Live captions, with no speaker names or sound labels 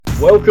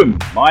Welcome,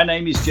 my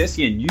name is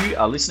Jesse and you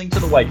are listening to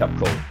The Wake Up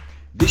Call.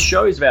 This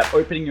show is about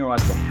opening your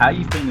eyes to how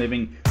you've been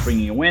living,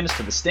 bringing awareness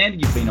to the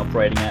standard you've been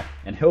operating at,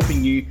 and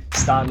helping you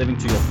start living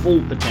to your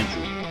full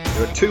potential.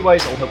 There are two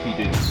ways I'll help you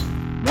do this.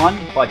 One,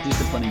 by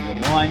disciplining your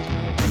mind,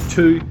 and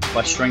two,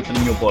 by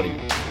strengthening your body.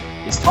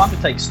 It's time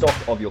to take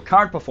stock of your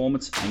current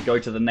performance and go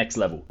to the next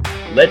level.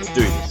 Let's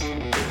do this.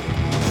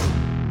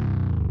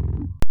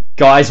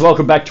 Guys,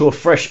 welcome back to a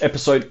fresh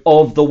episode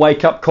of The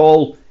Wake Up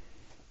Call.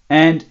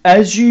 And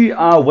as you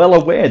are well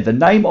aware, the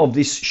name of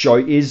this show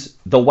is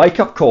The Wake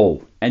Up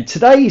Call. And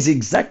today is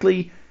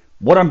exactly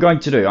what I'm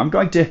going to do. I'm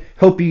going to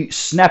help you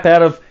snap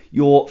out of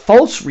your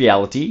false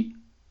reality,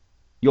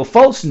 your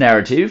false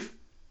narrative,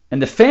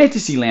 and the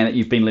fantasy land that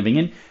you've been living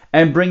in,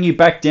 and bring you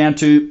back down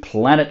to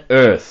planet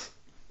Earth.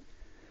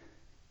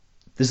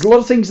 There's a lot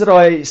of things that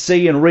I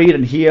see and read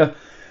and hear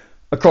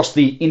across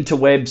the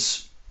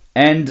interwebs,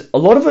 and a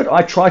lot of it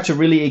I try to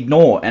really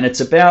ignore. And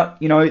it's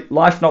about,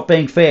 life not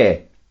being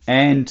fair.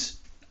 And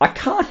I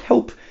can't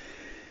help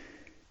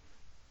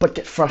but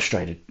get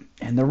frustrated.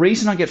 And the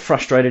reason I get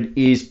frustrated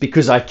is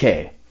because I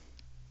care.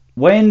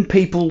 When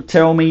people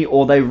tell me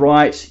or they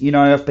write,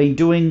 I've been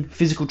doing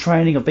physical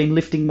training, I've been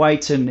lifting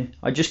weights and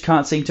I just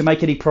can't seem to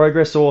make any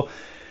progress, or,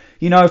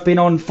 I've been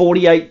on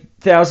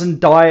 48,000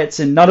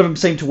 diets and none of them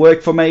seem to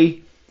work for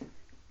me.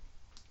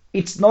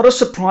 It's not a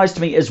surprise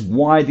to me as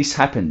why this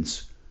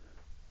happens.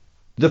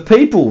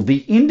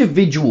 The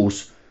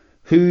individuals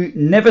who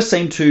never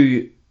seem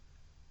to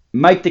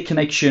make the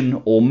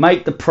connection or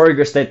make the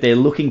progress that they're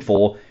looking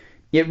for,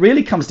 it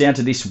really comes down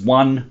to this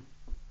one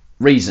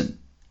reason.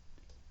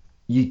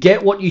 You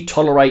get what you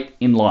tolerate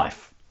in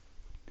life.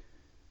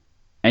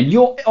 And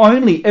you're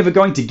only ever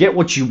going to get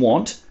what you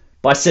want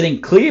by setting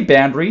clear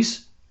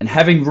boundaries and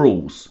having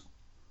rules.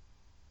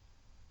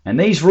 And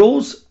these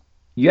rules,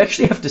 you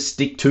actually have to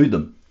stick to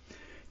them.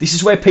 This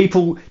is where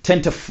people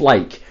tend to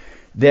flake.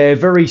 They're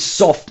very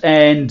soft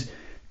and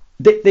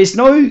there's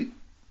no...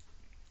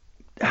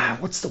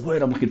 what's the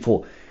word I'm looking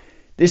for?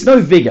 There's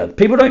no vigor.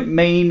 People don't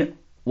mean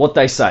what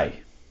they say.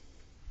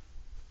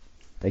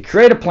 They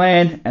create a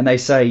plan and they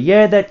say,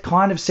 yeah, that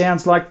kind of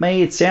sounds like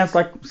me. It sounds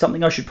like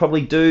something I should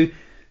probably do.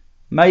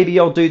 Maybe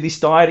I'll do this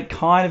diet. It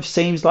kind of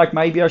seems like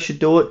maybe I should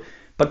do it.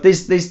 But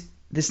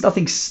there's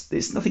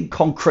nothing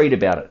concrete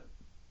about it.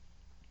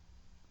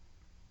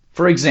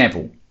 For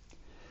example,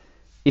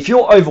 if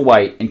you're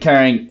overweight and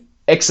carrying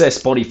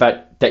excess body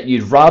fat that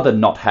you'd rather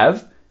not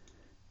have,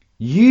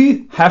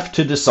 you have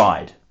to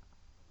decide,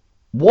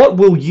 what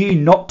will you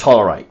not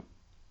tolerate?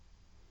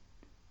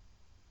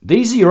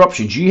 These are your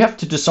options. You have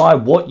to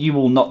decide what you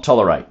will not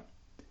tolerate.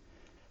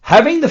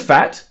 Having the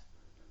fat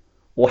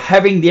or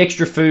having the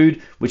extra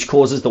food which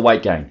causes the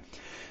weight gain.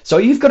 So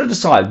you've got to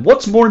decide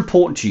what's more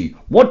important to you.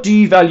 What do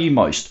you value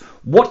most?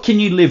 What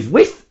can you live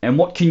with and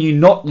what can you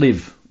not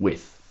live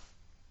with?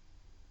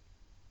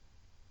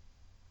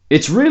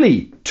 It's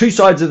really two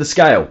sides of the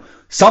scale.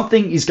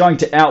 Something is going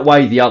to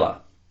outweigh the other.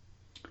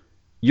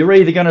 You're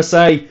either going to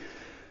say,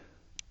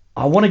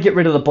 I want to get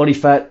rid of the body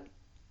fat,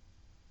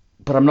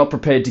 but I'm not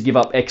prepared to give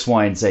up X,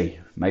 Y, and Z.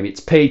 Maybe it's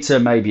pizza,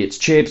 maybe it's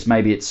chips,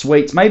 maybe it's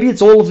sweets, maybe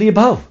it's all of the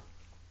above.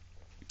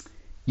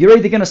 You're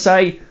either going to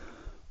say,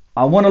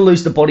 I want to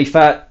lose the body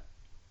fat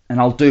and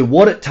I'll do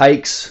what it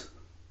takes,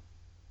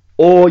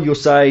 or you'll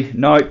say,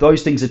 no,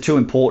 those things are too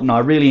important. I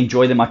really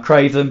enjoy them, I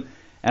crave them,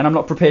 and I'm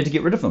not prepared to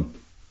get rid of them.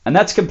 And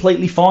that's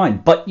completely fine,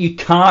 but you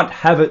can't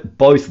have it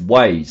both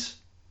ways.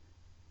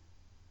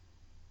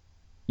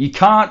 You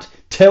can't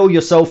tell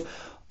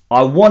yourself,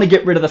 I want to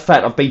get rid of the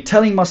fat. I've been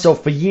telling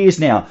myself for years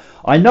now.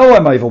 I know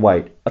I'm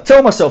overweight. I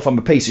tell myself I'm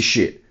a piece of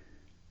shit.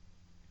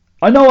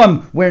 I know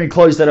I'm wearing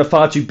clothes that are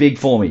far too big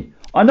for me.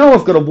 I know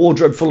I've got a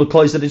wardrobe full of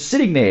clothes that is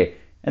sitting there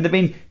and they've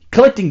been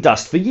collecting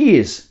dust for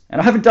years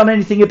and I haven't done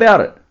anything about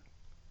it.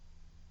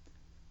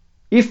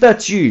 If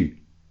that's you,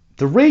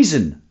 the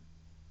reason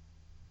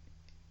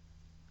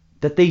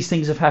that these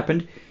things have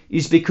happened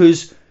is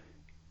because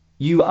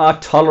you are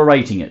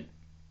tolerating it.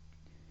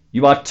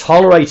 You are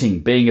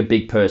tolerating being a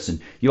big person.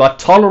 You are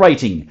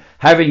tolerating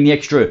having the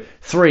extra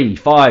 3,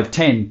 5,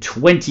 10,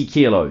 20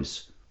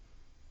 kilos.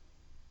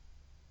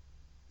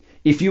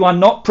 If you are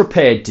not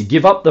prepared to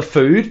give up the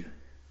food,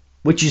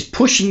 which is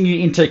pushing you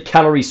into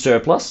calorie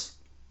surplus,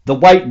 the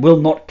weight will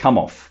not come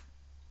off.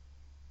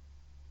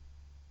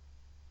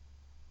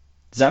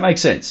 Does that make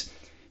sense?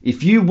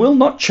 If you will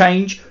not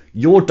change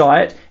your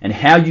diet and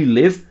how you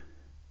live,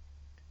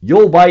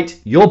 your weight,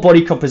 your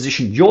body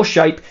composition, your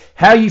shape,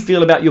 how you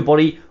feel about your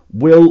body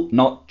will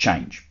not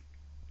change.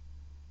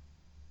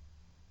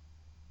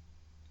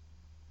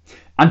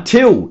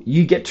 Until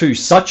you get to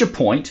such a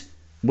point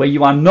where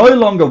you are no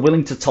longer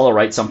willing to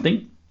tolerate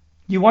something,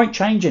 you won't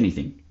change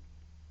anything.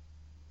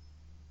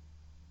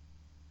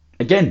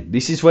 Again,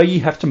 this is where you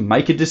have to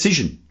make a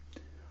decision.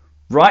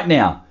 Right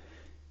now,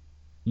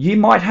 you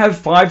might have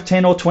 5,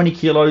 10 or 20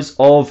 kilos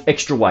of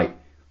extra weight.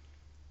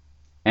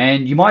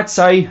 And you might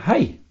say,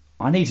 hey,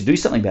 I need to do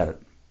something about it.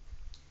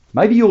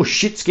 Maybe you're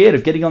shit scared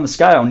of getting on the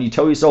scale and you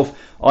tell yourself,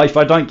 oh, if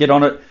I don't get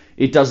on it,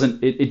 it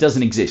doesn't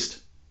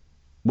exist.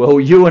 Well,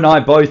 you and I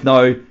both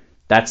know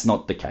that's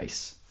not the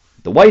case.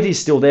 The weight is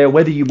still there,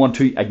 whether you want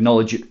to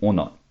acknowledge it or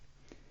not.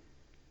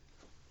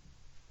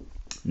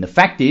 And the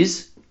fact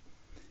is,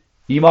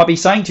 you might be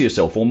saying to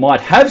yourself, or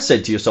might have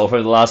said to yourself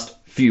over the last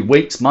few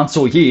weeks, months,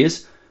 or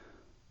years,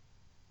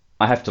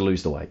 I have to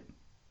lose the weight.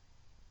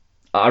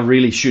 I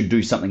really should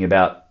do something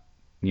about,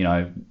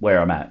 where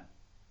I'm at.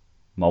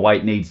 My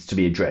weight needs to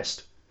be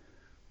addressed.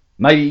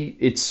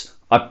 Maybe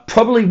I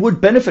probably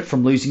would benefit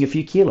from losing a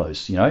few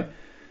kilos,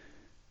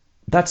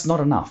 That's not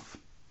enough.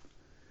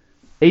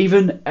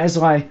 Even as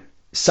I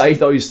say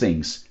those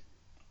things,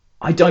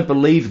 I don't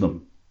believe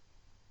them.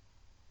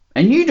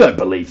 And you don't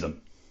believe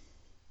them.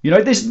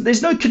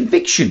 There's no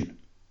conviction.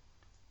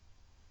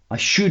 I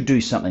should do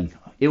something.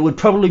 It would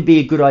probably be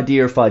a good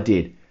idea if I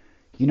did.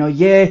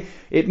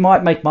 It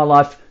might make my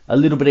life a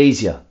little bit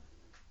easier.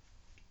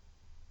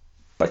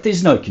 But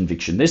there's no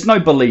conviction. There's no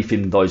belief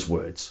in those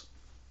words.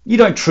 You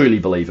don't truly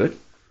believe it.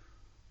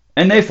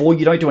 And therefore,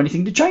 you don't do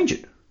anything to change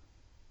it.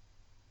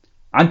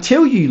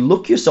 Until you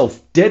look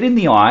yourself dead in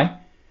the eye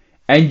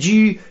and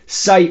you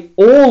say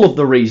all of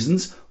the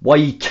reasons why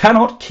you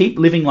cannot keep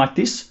living like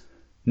this,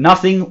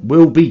 nothing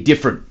will be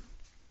different.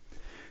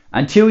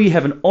 Until you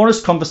have an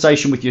honest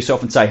conversation with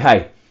yourself and say,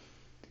 hey,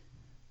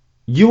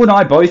 you and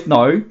I both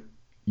know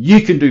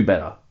you can do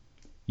better.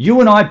 You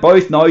and I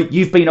both know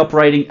you've been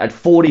operating at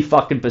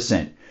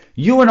 40%.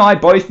 You and I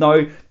both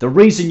know the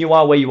reason you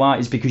are where you are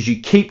is because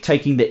you keep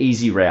taking the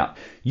easy route.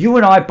 You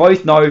and I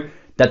both know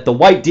that the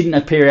weight didn't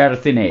appear out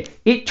of thin air.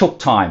 It took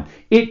time.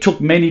 It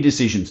took many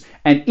decisions.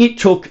 And it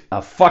took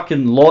a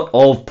fucking lot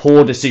of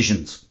poor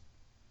decisions.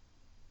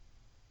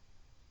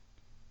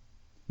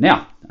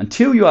 Now,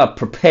 until you are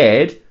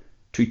prepared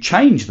to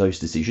change those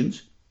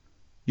decisions,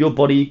 your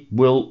body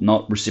will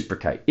not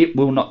reciprocate. It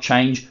will not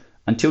change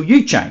until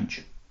you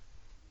change.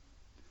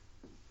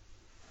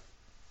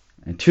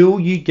 Until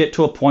you get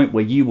to a point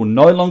where you will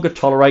no longer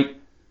tolerate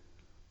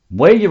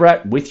where you're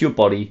at with your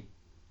body,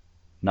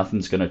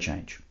 nothing's going to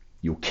change.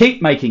 You'll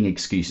keep making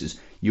excuses.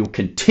 You'll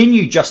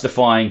continue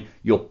justifying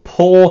your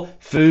poor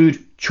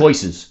food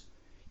choices.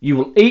 You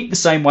will eat the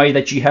same way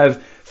that you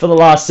have for the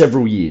last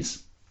several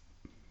years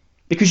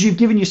because you've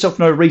given yourself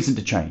no reason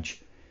to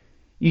change.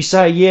 You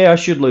say, yeah, I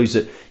should lose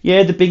it.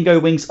 Yeah, the bingo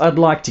wings I'd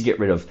like to get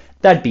rid of.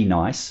 That'd be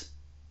nice.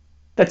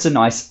 That's a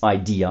nice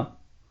idea.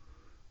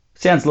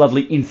 Sounds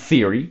lovely in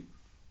theory,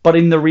 but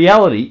in the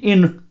reality,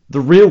 in the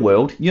real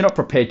world, you're not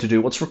prepared to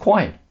do what's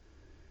required.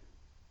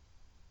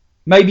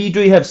 Maybe you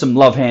do have some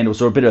love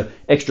handles or a bit of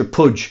extra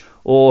pudge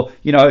or,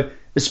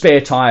 a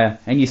spare tire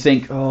and you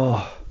think,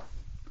 oh,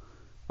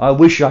 I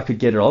wish I could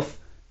get it off.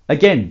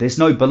 Again, there's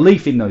no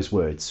belief in those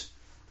words.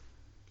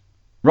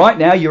 Right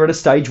now, you're at a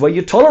stage where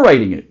you're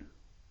tolerating it.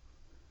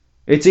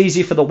 It's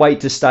easier for the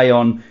weight to stay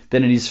on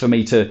than it is for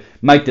me to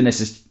make the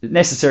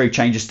necessary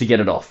changes to get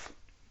it off.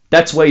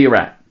 That's where you're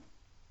at.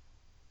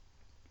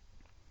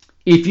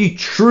 If you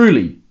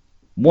truly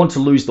want to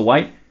lose the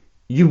weight,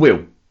 you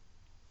will.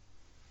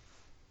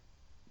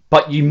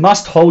 But you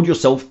must hold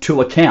yourself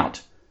to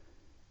account.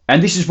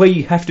 And this is where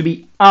you have to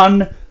be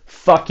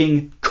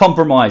unfucking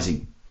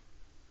compromising.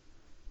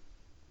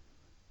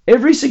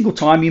 Every single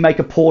time you make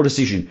a poor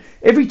decision,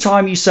 every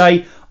time you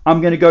say,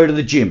 I'm going to go to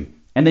the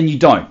gym, and then you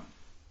don't,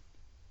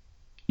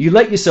 you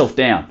let yourself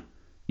down.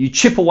 You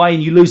chip away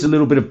and you lose a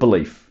little bit of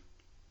belief.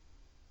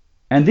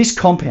 And this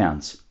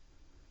compounds.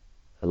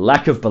 A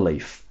lack of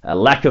belief.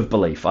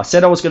 I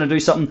said I was going to do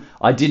something,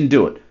 I didn't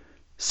do it.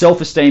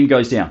 Self-esteem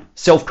goes down.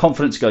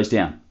 Self-confidence goes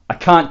down. I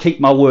can't keep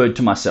my word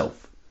to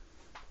myself.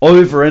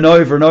 Over and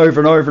over and over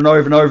and over and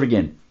over and over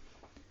again.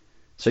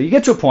 So you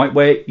get to a point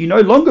where you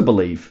no longer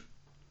believe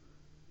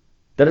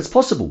that it's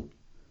possible.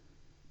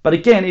 But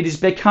again, it has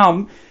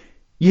become,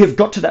 you have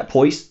got to that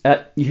point,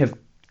 you have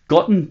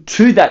gotten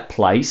to that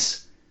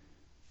place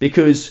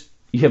because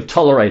you have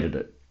tolerated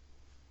it.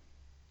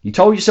 You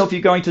told yourself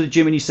you're going to the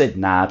gym and you said,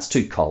 nah, it's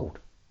too cold.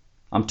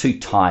 I'm too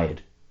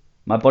tired.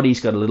 My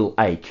body's got a little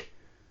ache.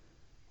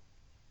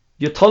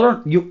 You're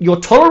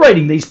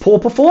tolerating these poor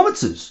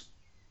performances.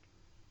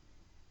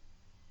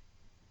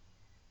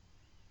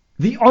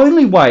 The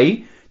only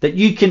way that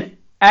you can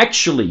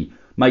actually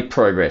make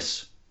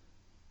progress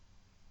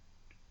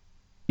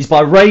is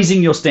by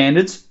raising your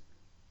standards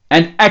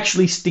and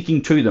actually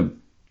sticking to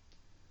them.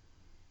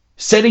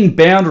 Setting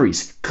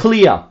boundaries,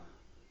 clear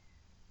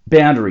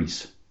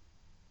boundaries,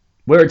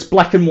 where it's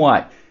black and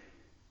white.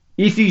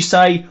 If you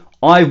say,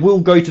 I will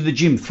go to the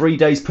gym 3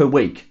 days per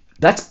week,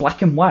 that's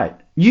black and white.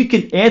 You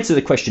can answer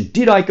the question,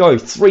 did I go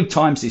 3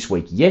 times this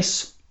week?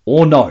 Yes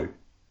or no?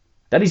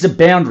 That is a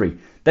boundary.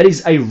 That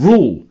is a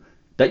rule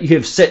that you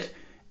have set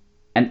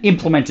and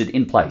implemented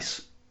in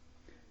place.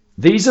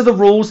 These are the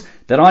rules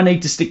that I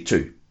need to stick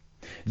to.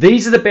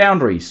 These are the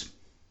boundaries.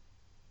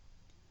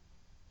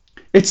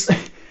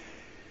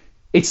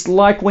 It's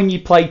like when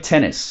you play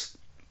tennis.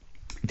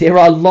 There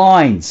are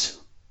lines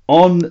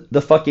on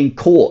the fucking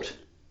court.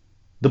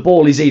 The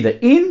ball is either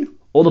in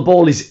or the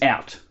ball is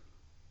out.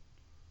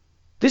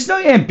 There's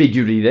no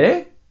ambiguity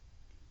there.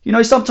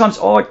 Sometimes,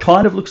 it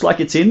kind of looks like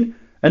it's in,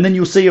 and then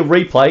you'll see a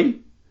replay,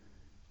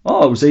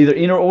 Oh, it was either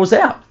in or it was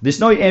out. There's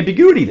no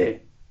ambiguity there.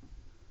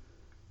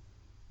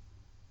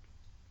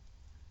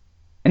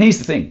 And here's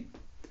the thing.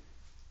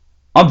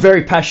 I'm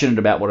very passionate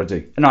about what I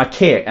do, and I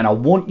care, and I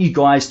want you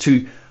guys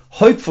to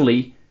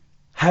hopefully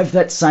have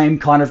that same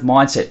kind of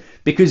mindset,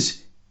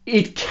 because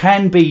it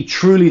can be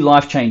truly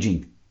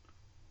life-changing.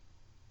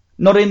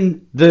 Not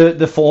in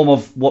the form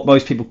of what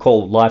most people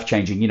call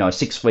life-changing, a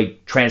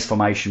 6-week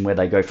transformation where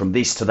they go from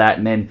this to that,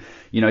 and then,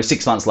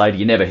 6 months later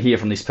you never hear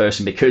from this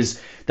person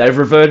because they've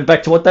reverted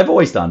back to what they've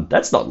always done.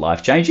 That's not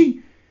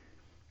life-changing.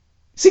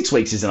 6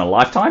 weeks isn't a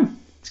lifetime.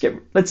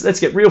 Let's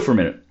get real for a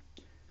minute.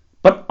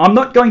 But I'm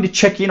not going to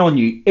check in on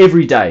you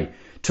every day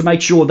to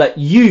make sure that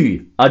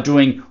you are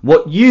doing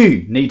what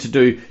you need to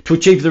do to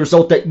achieve the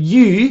result that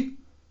you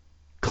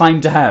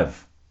claim to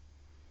have.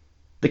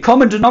 The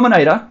common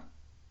denominator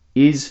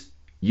is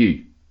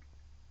you.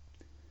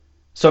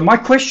 So my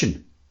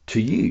question to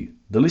you,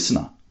 the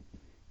listener,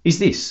 is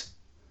this: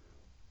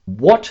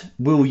 what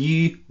will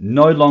you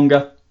no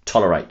longer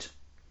tolerate?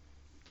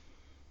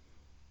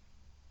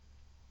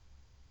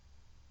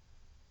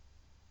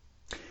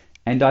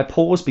 And I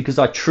pause because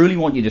I truly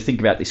want you to think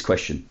about this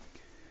question.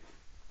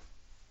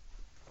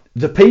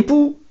 The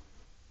people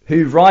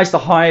who rise the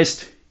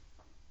highest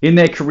in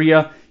their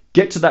career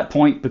get to that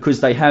point because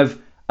they have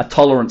a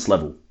tolerance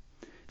level.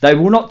 They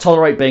will not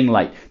tolerate being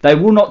late. They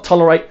will not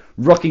tolerate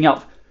rocking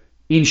up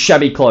in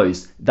shabby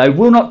clothes. They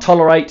will not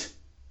tolerate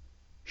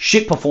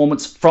shit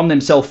performance from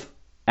themselves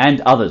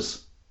and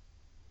others.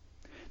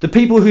 The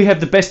people who have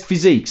the best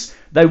physiques,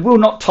 they will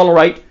not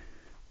tolerate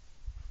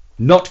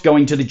not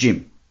going to the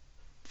gym.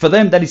 For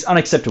them, that is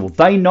unacceptable.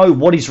 They know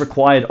what is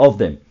required of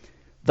them.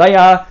 They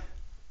are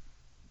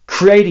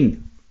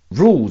creating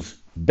rules,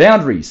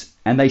 boundaries,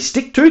 and they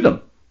stick to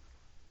them.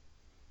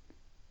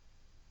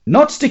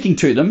 Not sticking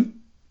to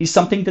them is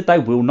something that they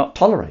will not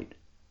tolerate.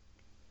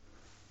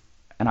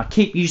 And I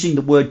keep using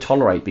the word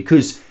tolerate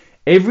because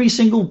every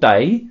single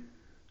day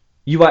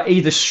you are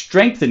either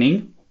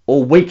strengthening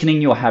or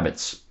weakening your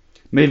habits,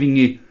 moving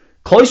you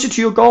closer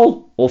to your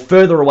goal or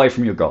further away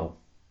from your goal.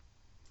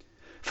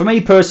 For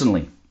me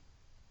personally,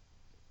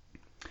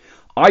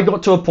 I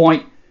got to a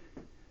point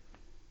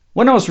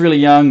when I was really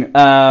young.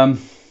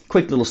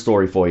 Quick little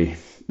story for you.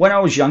 When I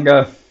was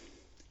younger,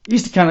 I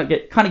used to kind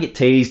of get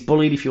teased,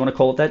 bullied, if you want to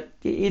call it that.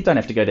 You don't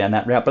have to go down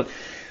that route, but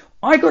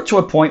I got to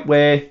a point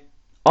where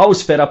I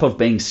was fed up of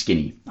being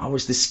skinny. I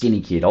was this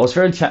skinny kid. I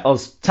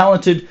was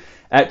talented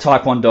at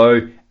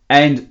Taekwondo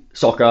and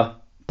soccer,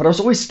 but I was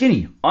always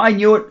skinny. I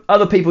knew it.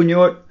 Other people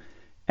knew it.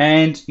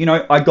 And,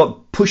 I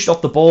got pushed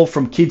off the ball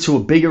from kids who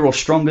were bigger or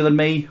stronger than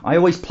me. I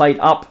always played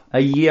up a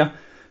year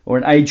or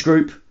an age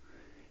group.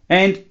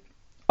 And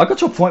I got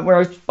to a point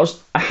where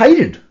I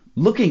hated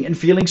looking and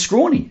feeling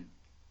scrawny.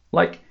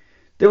 Like,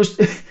 there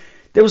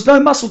was no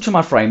muscle to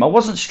my frame. I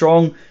wasn't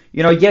strong.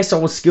 Yes, I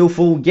was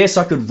skillful. Yes,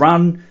 I could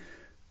run.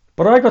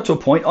 But I got to a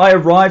point, I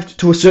arrived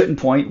to a certain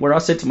point where I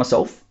said to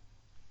myself,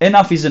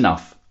 enough is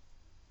enough.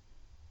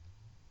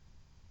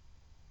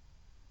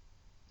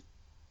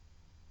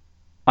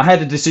 I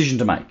had a decision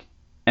to make.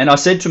 And I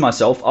said to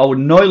myself, I would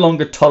no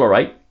longer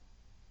tolerate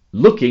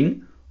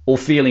looking or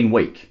feeling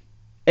weak.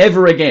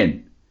 Ever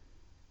again.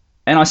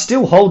 And I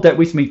still hold that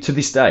with me to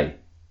this day.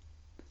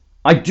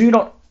 I do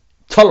not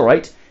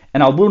tolerate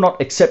and I will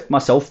not accept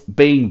myself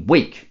being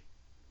weak.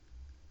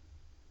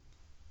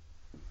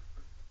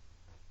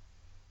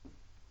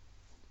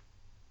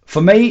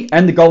 For me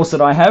and the goals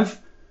that I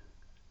have,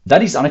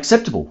 that is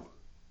unacceptable.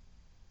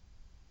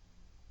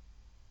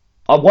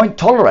 I won't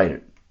tolerate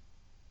it.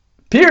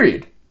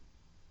 Period.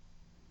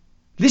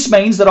 This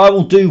means that I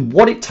will do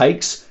what it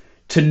takes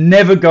to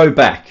never go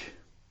back.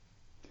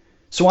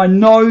 So I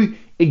know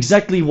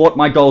exactly what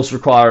my goals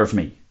require of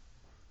me.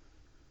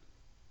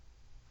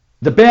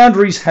 The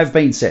boundaries have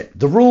been set.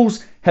 The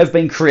rules have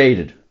been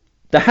created.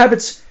 The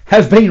habits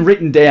have been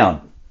written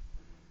down.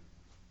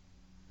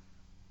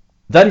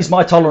 That is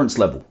my tolerance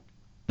level.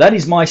 That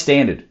is my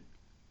standard.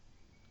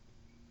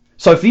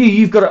 So for you,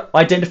 you've got to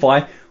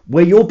identify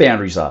where your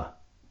boundaries are.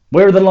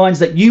 Where are the lines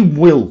that you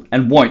will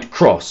and won't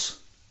cross?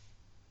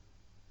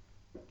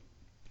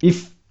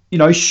 If,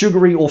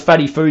 sugary or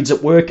fatty foods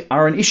at work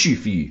are an issue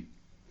for you,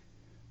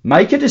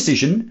 make a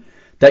decision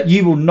that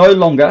you will no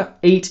longer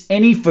eat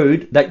any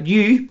food that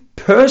you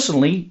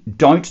personally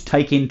don't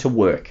take into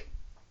work.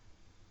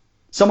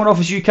 Someone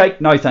offers you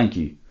cake? No, thank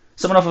you.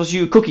 Someone offers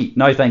you a cookie?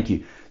 No, thank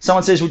you.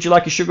 Someone says, would you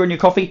like a sugar in your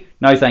coffee?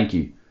 No, thank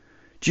you.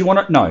 Do you want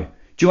it? No.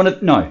 Do you want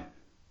it? No.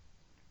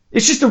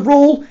 It's just a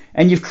rule,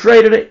 and you've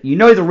created it, you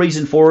know the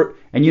reason for it,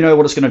 and you know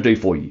what it's going to do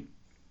for you.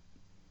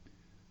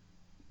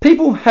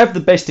 People have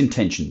the best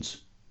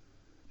intentions,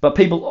 but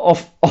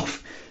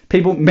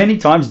people many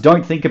times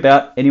don't think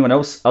about anyone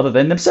else other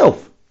than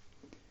themselves.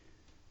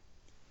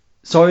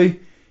 So,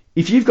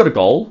 if you've got a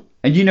goal,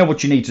 and you know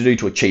what you need to do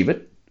to achieve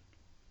it,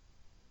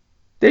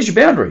 there's your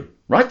boundary,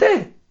 right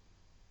there.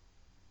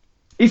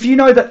 If you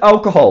know that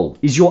alcohol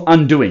is your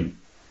undoing,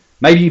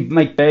 maybe you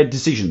make bad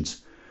decisions,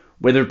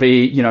 whether it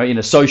be, in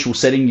a social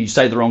setting, you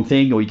say the wrong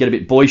thing, or you get a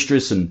bit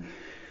boisterous and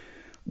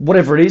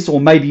whatever it is,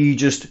 or maybe you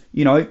just,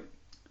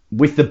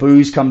 with the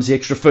booze comes the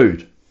extra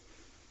food.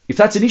 If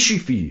that's an issue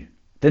for you,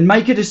 then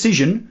make a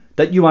decision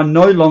that you are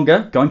no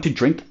longer going to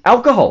drink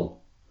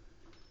alcohol.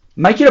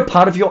 Make it a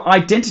part of your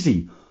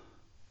identity.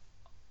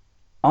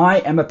 I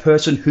am a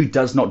person who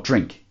does not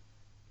drink.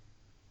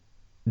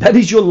 That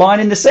is your line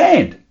in the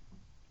sand.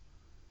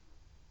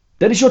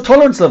 That is your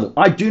tolerance level.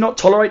 I do not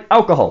tolerate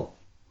alcohol.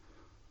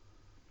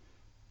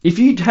 If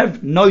you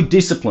have no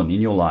discipline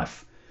in your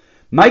life,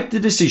 make the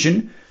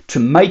decision to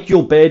make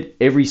your bed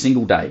every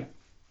single day.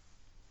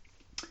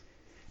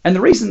 And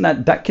the reason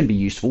that can be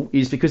useful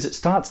is because it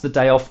starts the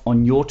day off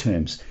on your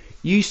terms.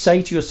 You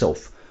say to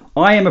yourself,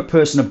 I am a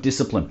person of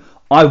discipline.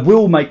 I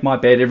will make my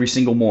bed every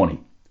single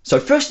morning. So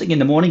first thing in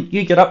the morning,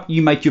 you get up,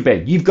 you make your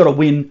bed. You've got to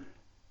win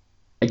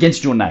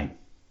against your name.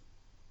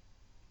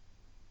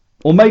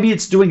 Or maybe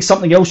it's doing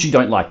something else you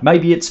don't like.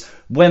 Maybe it's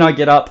when I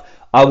get up,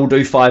 I will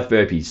do 5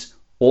 burpees.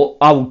 Or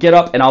I will get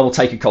up and I will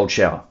take a cold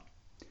shower.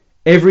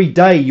 Every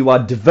day you are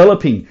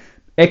developing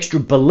extra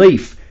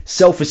belief,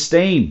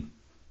 self-esteem,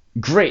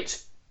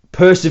 grit,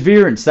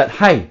 perseverance that,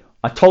 hey,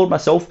 I told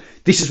myself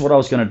this is what I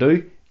was going to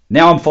do.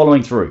 Now I'm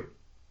following through.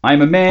 I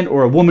am a man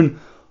or a woman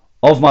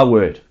of my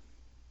word.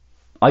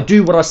 I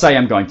do what I say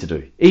I'm going to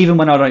do, even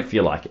when I don't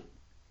feel like it.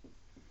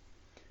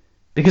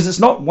 Because it's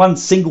not one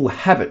single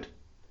habit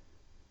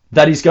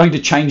that is going to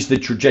change the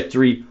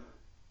trajectory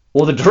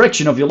or the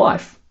direction of your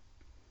life.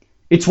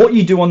 It's what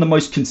you do on the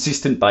most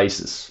consistent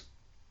basis.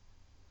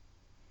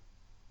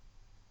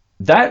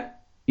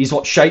 That is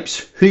what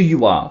shapes who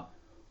you are.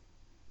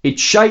 It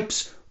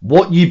shapes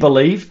what you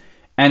believe,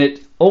 and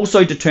it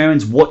also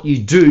determines what you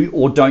do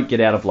or don't get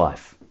out of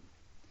life.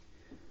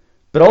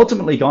 But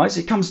ultimately, guys,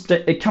 it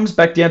comes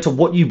back down to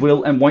what you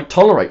will and won't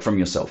tolerate from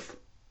yourself.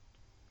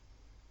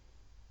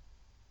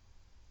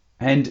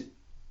 And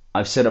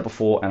I've said it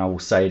before, and I will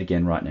say it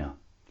again right now.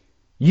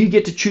 You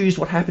get to choose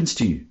what happens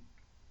to you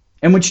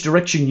and which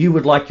direction you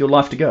would like your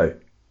life to go.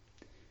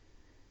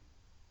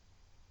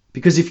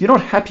 Because if you're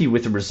not happy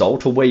with the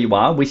result or where you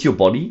are, with your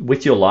body,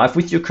 with your life,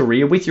 with your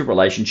career, with your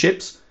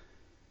relationships,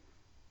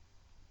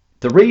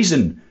 the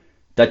reason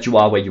that you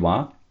are where you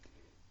are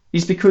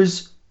is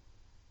because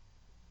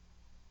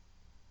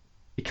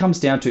it comes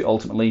down to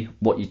ultimately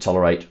what you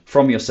tolerate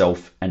from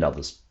yourself and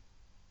others.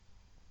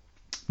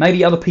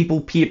 Maybe other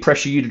people peer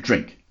pressure you to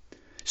drink.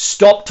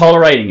 Stop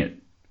tolerating it.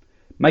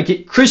 Make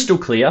it crystal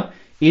clear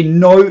in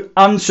no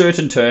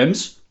uncertain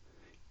terms.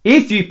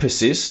 If you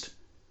persist,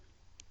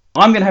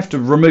 I'm going to have to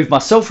remove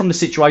myself from the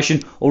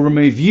situation or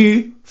remove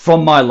you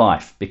from my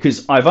life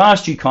because I've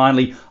asked you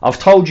kindly, I've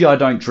told you I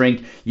don't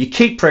drink, you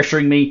keep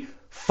pressuring me,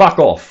 fuck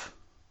off.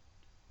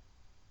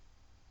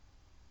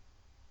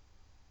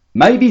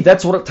 Maybe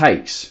that's what it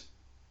takes.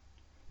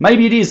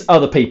 Maybe it is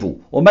other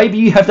people, or maybe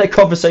you have that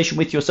conversation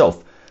with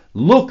yourself.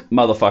 Look,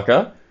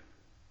 motherfucker,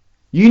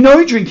 you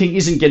know drinking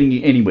isn't getting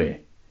you anywhere.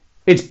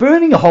 It's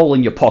burning a hole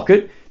in your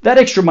pocket. That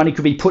extra money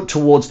could be put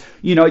towards,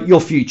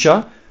 your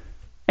future.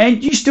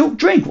 And you still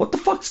drink. What the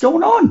fuck's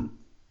going on?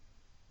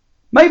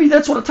 Maybe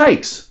that's what it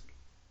takes.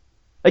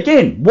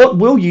 Again, what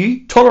will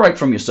you tolerate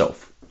from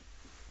yourself?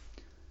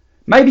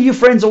 Maybe your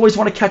friends always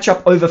want to catch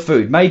up over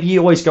food. Maybe you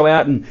always go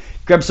out and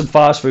grab some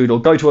fast food or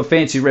go to a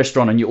fancy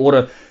restaurant and you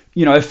order, a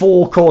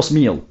 4-course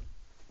meal,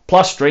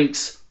 plus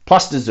drinks,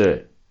 plus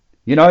dessert.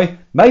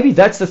 Maybe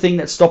that's the thing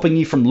that's stopping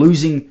you from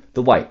losing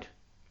the weight.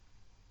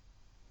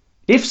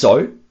 If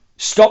so,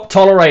 stop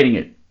tolerating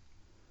it.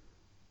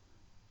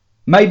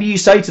 Maybe you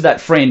say to that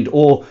friend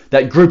or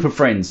that group of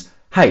friends,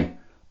 hey,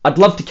 I'd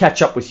love to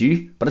catch up with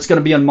you, but it's going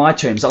to be on my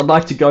terms. I'd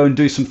like to go and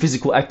do some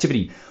physical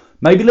activity.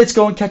 Maybe let's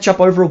go and catch up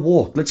over a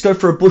walk. Let's go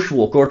for a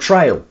bushwalk or a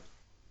trail.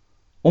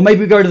 Or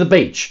maybe we go to the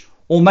beach.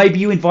 Or maybe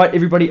you invite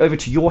everybody over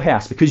to your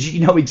house because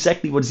you know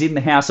exactly what is in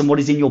the house and what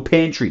is in your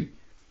pantry.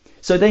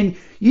 So then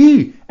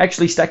you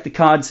actually stack the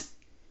cards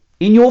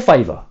in your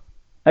favor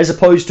as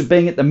opposed to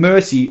being at the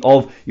mercy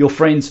of your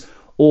friends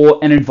or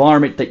an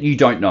environment that you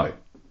don't know.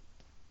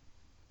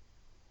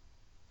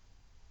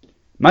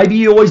 Maybe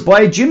you always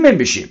buy a gym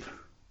membership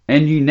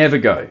and you never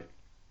go.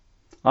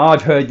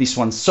 I've heard this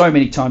one so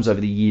many times over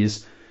the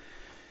years.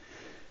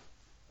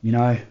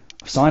 I've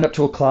signed up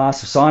to a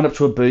class, I've signed up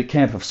to a boot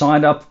camp, I've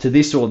signed up to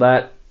this or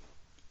that,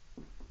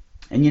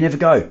 and you never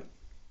go.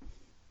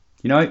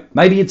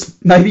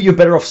 Maybe you're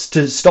better off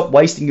to stop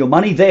wasting your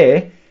money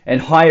there and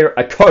hire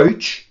a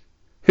coach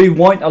who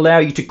won't allow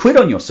you to quit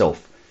on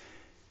yourself.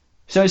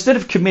 So instead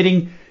of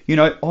committing,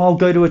 I'll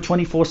go to a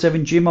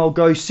 24/7 gym, I'll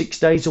go 6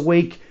 days a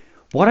week,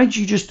 why don't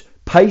you just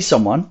pay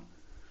someone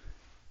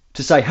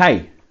to say,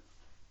 hey,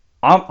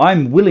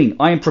 I'm willing,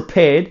 I am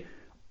prepared,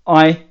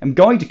 I am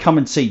going to come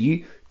and see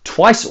you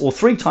twice or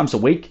 3 times a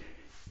week,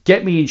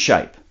 get me in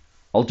shape.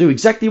 I'll do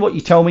exactly what you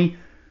tell me.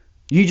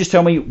 You just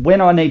tell me when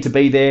I need to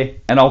be there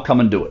and I'll come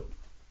and do it.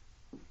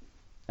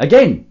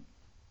 Again,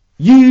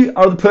 you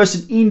are the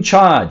person in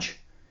charge.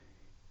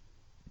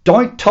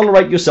 Don't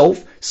tolerate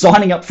yourself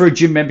signing up for a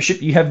gym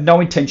membership you have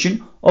no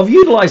intention of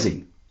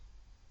utilizing.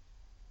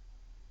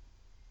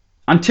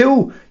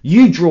 Until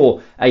you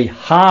draw a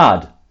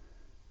hard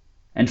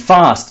and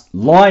fast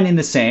line in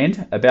the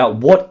sand about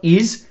what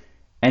is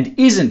and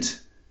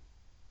isn't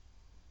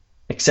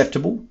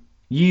acceptable,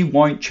 you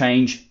won't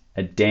change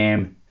a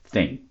damn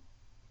thing.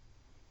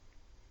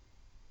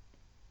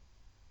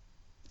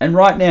 And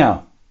right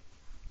now,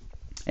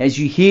 as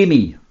you hear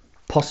me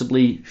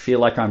possibly feel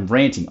like I'm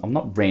ranting, I'm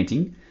not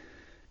ranting,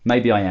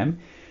 maybe I am.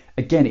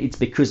 Again, it's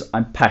because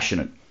I'm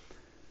passionate.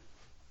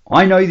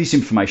 I know this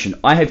information.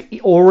 I have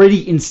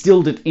already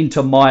instilled it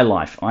into my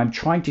life. I'm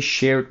trying to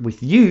share it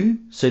with you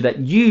so that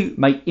you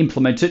may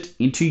implement it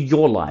into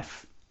your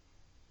life.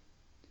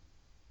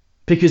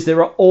 Because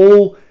there are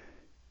all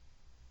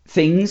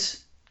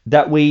things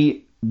that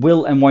we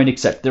will and won't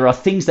accept. There are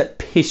things that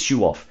piss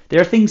you off.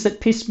 There are things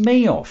that piss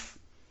me off.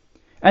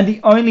 And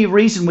the only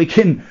reason we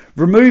can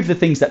remove the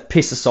things that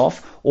piss us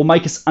off or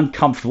make us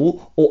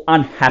uncomfortable or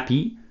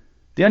unhappy,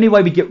 the only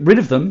way we get rid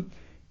of them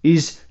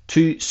is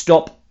to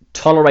stop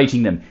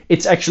tolerating them.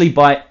 It's actually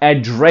by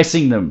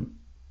addressing them.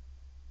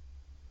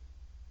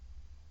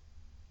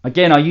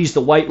 Again, I use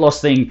the weight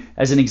loss thing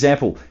as an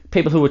example.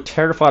 People who are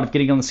terrified of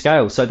getting on the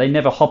scales, so they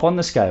never hop on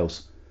the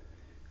scales.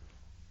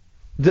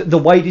 The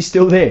weight is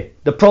still there.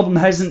 The problem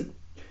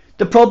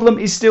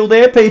is still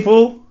there,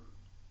 people.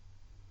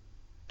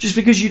 Just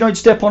because you don't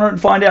step on it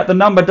and find out the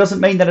number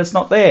doesn't mean that it's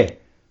not there.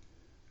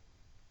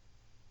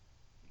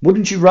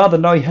 Wouldn't you rather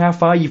know how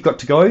far you've got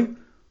to go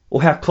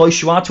or how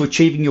close you are to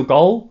achieving your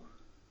goal?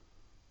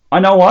 I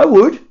know I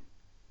would.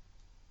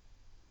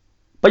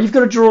 But you've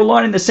got to draw a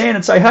line in the sand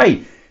and say,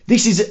 hey,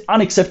 this is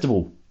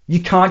unacceptable. You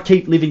can't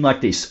keep living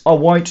like this. I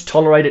won't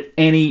tolerate it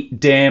any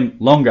damn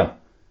longer.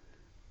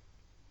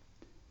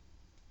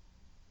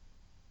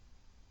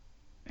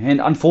 And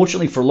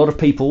unfortunately for a lot of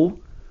people,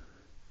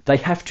 they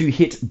have to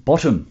hit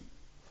bottom.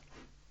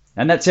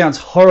 And that sounds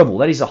horrible.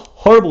 That is a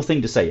horrible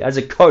thing to say. As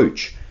a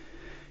coach,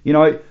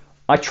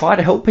 I try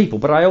to help people,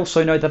 but I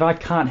also know that I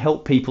can't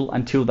help people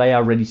until they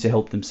are ready to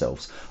help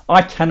themselves.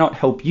 I cannot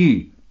help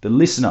you, the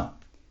listener,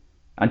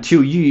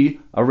 until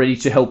you are ready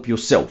to help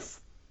yourself.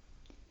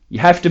 You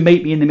have to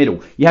meet me in the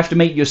middle. You have to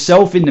meet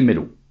yourself in the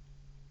middle.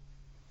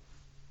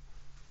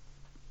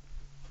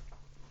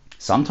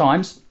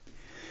 Sometimes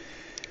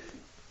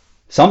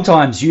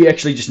you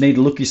actually just need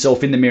to look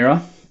yourself in the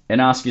mirror and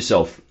ask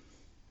yourself,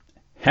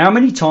 how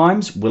many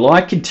times will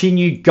I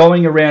continue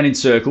going around in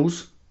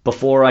circles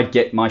before I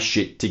get my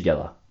shit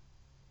together?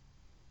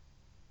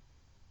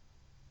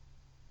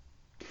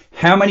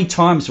 How many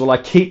times will I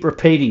keep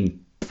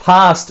repeating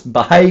past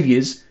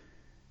behaviors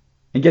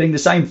and getting the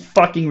same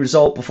fucking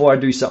result before I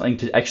do something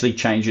to actually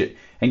change it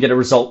and get a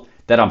result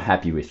that I'm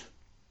happy with?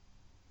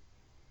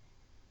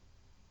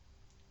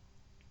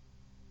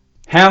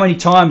 How many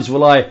times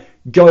will I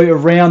go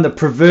around the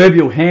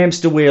proverbial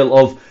hamster wheel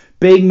of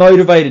being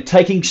motivated,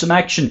 taking some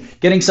action,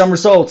 getting some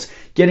results,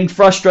 getting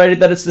frustrated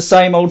that it's the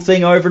same old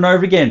thing over and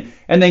over again,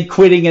 and then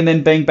quitting and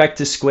then being back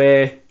to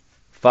square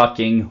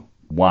fucking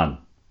one?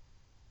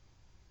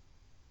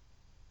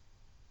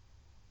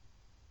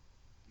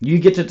 You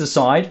get to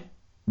decide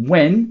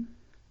when,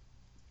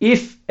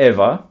 if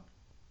ever,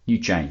 you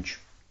change.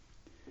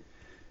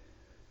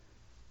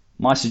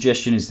 My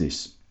suggestion is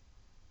this.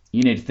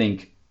 You need to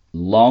think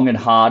long and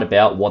hard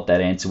about what that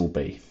answer will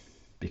be.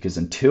 Because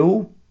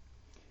until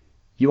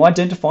you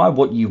identify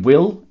what you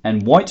will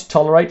and won't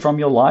tolerate from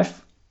your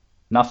life,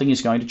 nothing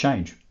is going to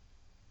change.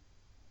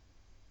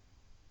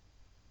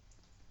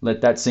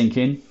 Let that sink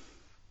in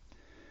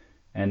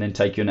and then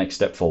take your next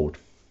step forward.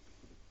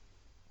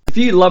 If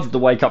you loved the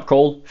Wake Up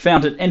Call,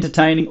 found it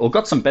entertaining, or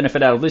got some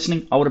benefit out of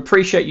listening, I would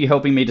appreciate you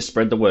helping me to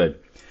spread the word.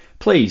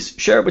 Please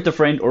share it with a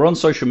friend or on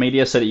social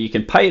media so that you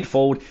can pay it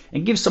forward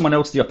and give someone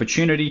else the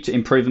opportunity to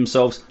improve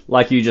themselves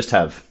like you just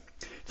have.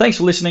 Thanks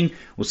for listening.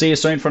 We'll see you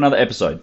soon for another episode.